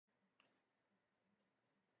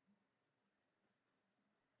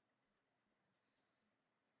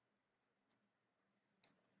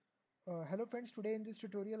Hello friends, today in this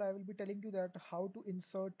tutorial I will be telling you that how to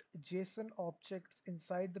insert JSON objects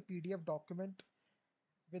inside the PDF document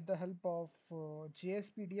with the help of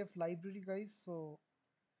jsPDF library guys. So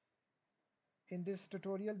in this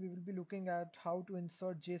tutorial we will be looking at how to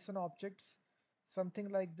insert JSON objects, something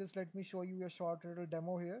like this. Let me show you a short little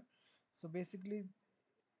demo here. So basically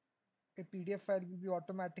a PDF file will be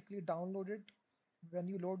automatically downloaded when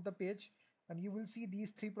you load the page, and you will see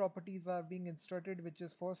these three properties are being inserted, which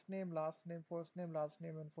is first name, last name, first name, last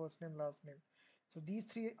name, and first name, last name. So these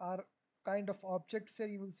three are kind of objects here.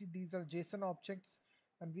 You will see these are JSON objects,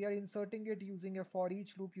 and we are inserting it using a for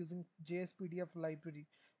each loop using JSPDF library.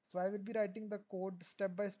 So I will be writing the code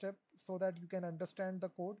step by step so that you can understand the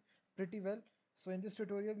code pretty well. So in this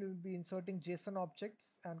tutorial, we will be inserting JSON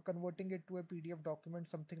objects and converting it to a PDF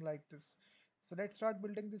document, something like this. So let's start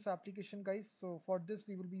building this application, guys. So for this,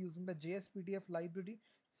 we will be using the JSPDF library.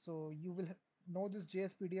 So you will know this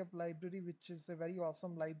JSPDF library, which is a very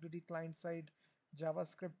awesome library, client-side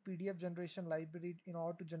JavaScript PDF generation library in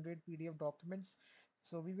order to generate PDF documents.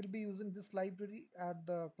 So we will be using this library at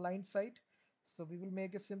the client side. So we will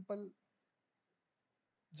make a simple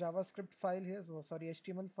JavaScript file here, so sorry,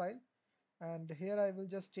 HTML file. And here I will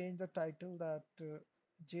just change the title that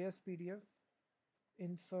JSPDF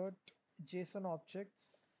insert JSON objects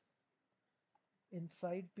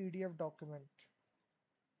inside PDF document.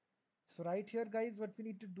 So right here guys, what we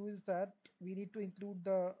need to do is that we need to include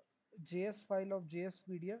the JS file of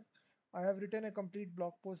JSPDF. I have written a complete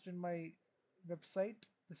blog post in my website.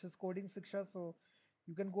 This is coding Shiksha, so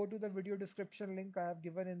you can go to the video description link I have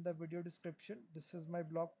given in the video description. This is my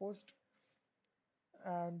blog post,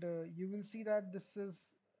 and you will see that this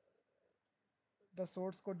is the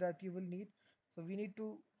source code that you will need. So we need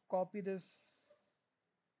to copy this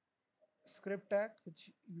script tag, which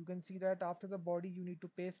you can see that after the body you need to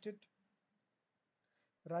paste it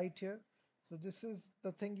right here. So this is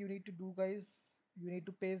the thing you need to do, guys. You need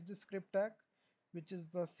to paste the script tag, which is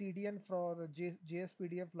the CDN for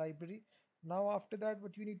JSPDF library. Now after that,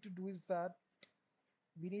 what you need to do is that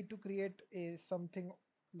we need to create a something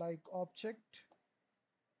like object.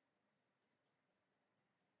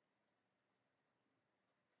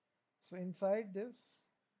 So inside this,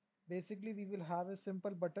 basically we will have a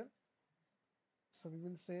simple button. So we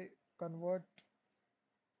will say convert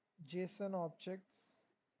JSON objects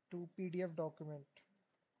to PDF document.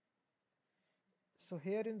 So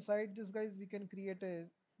here inside this, guys, we can create a,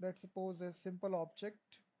 let's suppose, a simple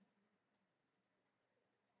object.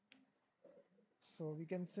 So we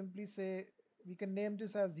can simply say, we can name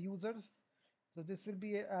this as users. So this will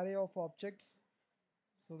be an array of objects.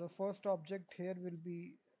 So the first object here will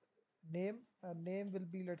be name, and name will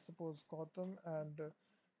be, let's suppose, Gautam, and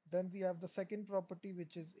then we have the second property,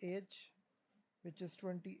 which is age, which is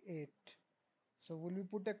 28. So will we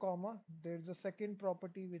put a comma? There's a second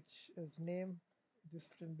property which is name. This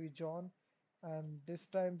will be John, and this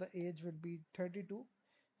time the age will be 32.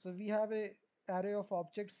 So we have a array of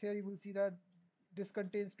objects here. You will see that this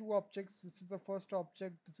contains two objects. This is the first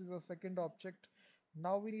object. This is the second object.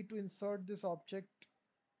 Now we need to insert this object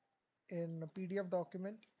in a PDF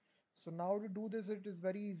document. So now to do this, it is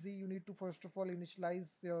very easy. You need to first of all initialize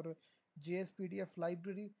your JSPDF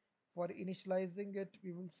library. For initializing it,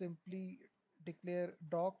 we will simply declare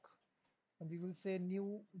doc, and we will say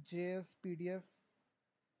new JSPDF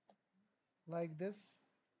like this.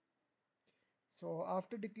 So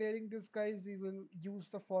after declaring this, guys, we will use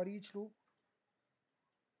the for each loop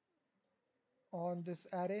on this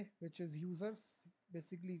array, which is users.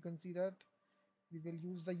 Basically, you can see that we will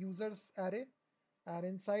use the users array, and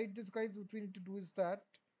inside this, guys, what we need to do is that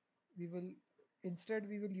we will instead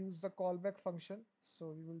we will use the callback function.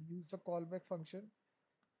 So we will use the callback function.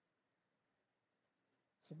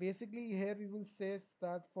 So basically here we will say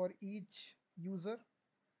that for each user,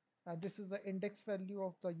 and this is the index value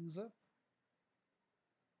of the user,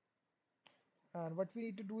 and what we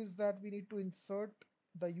need to do is that we need to insert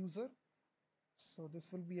the user. So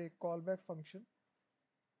this will be a callback function.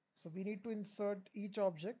 So we need to insert each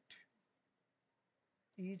object,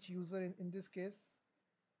 each user in this case.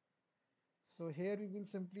 So here we will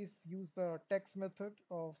simply use the text method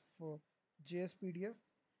of JSPDF,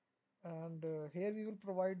 and here we will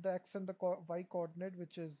provide the x and the y coordinate,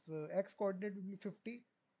 which is x coordinate will be 50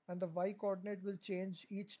 and the y coordinate will change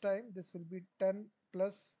each time. This will be 10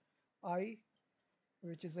 plus I,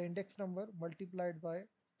 which is the index number, multiplied by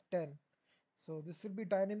 10. So this will be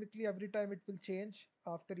dynamically every time it will change.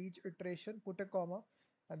 After each iteration, put a comma,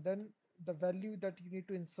 and then the value that you need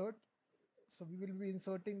to insert. So we will be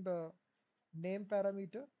inserting the name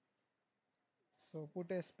parameter. So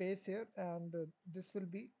put a space here, and this will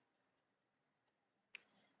be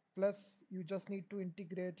plus you just need to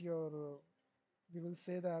integrate your we will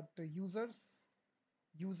say that users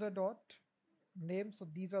user dot name. So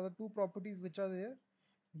these are the two properties which are there,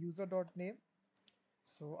 user dot name.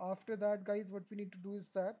 So after that, guys, what we need to do is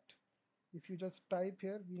that if you just type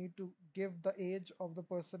here, we need to give the age of the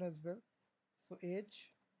person as well. So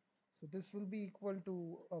age, so this will be equal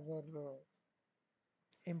to our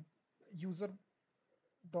user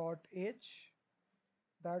dot age.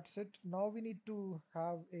 That's it. Now we need to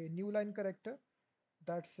have a new line character.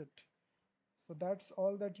 That's it. So that's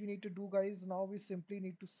all that you need to do, guys. Now we simply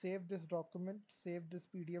need to save this document, save this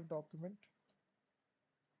PDF document.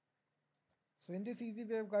 So in this easy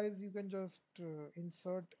way, guys, you can just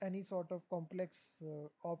insert any sort of complex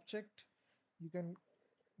object. You can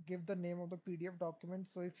give the name of the PDF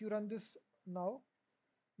document. So if you run this now,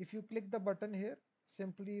 if you click the button here,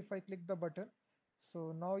 simply if I click the button,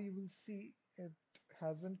 so now you will see it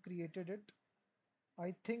hasn't created it.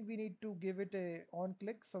 I think we need to give it a on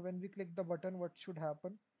click. So when we click the button, what should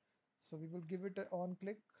happen? So we will give it a on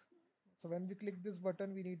click. So when we click this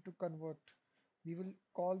button, we need to convert. We will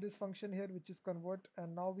call this function here, which is convert.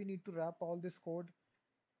 And now we need to wrap all this code.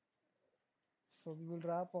 So we will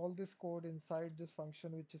wrap all this code inside this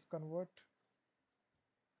function, which is convert.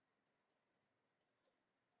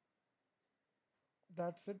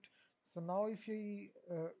 That's it. So now if you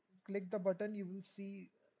click the button, you will see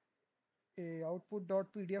a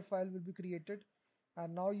output.pdf file will be created.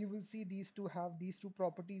 And now you will see these two have these two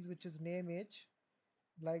properties, which is name, age.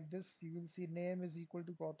 Like this, you will see name is equal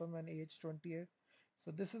to Gautam and age 28.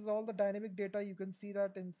 So this is all the dynamic data. You can see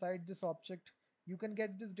that inside this object. You can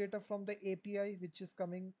get this data from the API, which is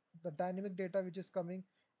coming, the dynamic data which is coming.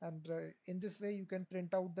 And in this way, you can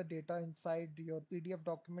print out the data inside your PDF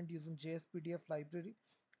document using jsPDF library.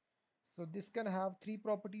 So this can have three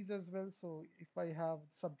properties as well. So if I have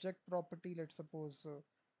subject property, let's suppose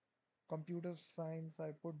computer science, I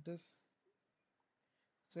put this.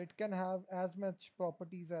 So it can have as much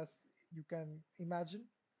properties as you can imagine.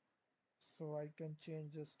 So I can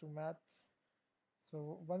change this to maths.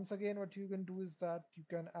 So once again, what you can do is that you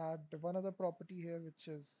can add one other property here, which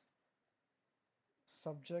is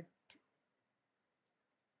subject.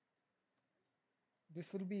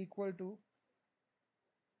 This will be equal to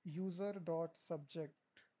user dot subject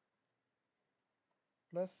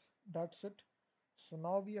plus, that's it. So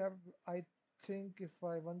now we have, I think if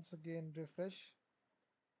I once again refresh,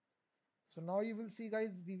 so now you will see,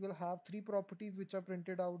 guys, we will have three properties which are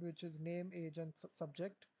printed out, which is name, age, and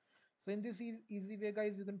subject. So in this easy way,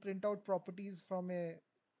 guys, you can print out properties from a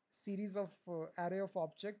series of array of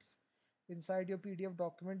objects inside your PDF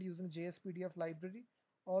document using JSPDF library.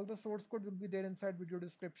 All the source code will be there inside video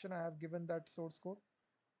description. I have given that source code.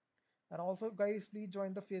 And also, guys, please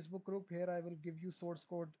join the Facebook group. Here I will give you source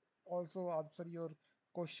code, also answer your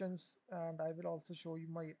questions, and I will also show you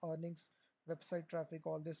my earnings, website traffic,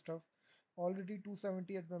 all this stuff. Already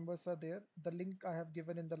 278 members are there. The link I have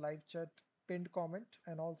given in the live chat, pinned comment,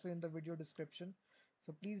 and also in the video description.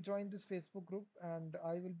 So please join this Facebook group, and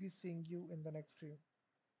I will be seeing you in the next video.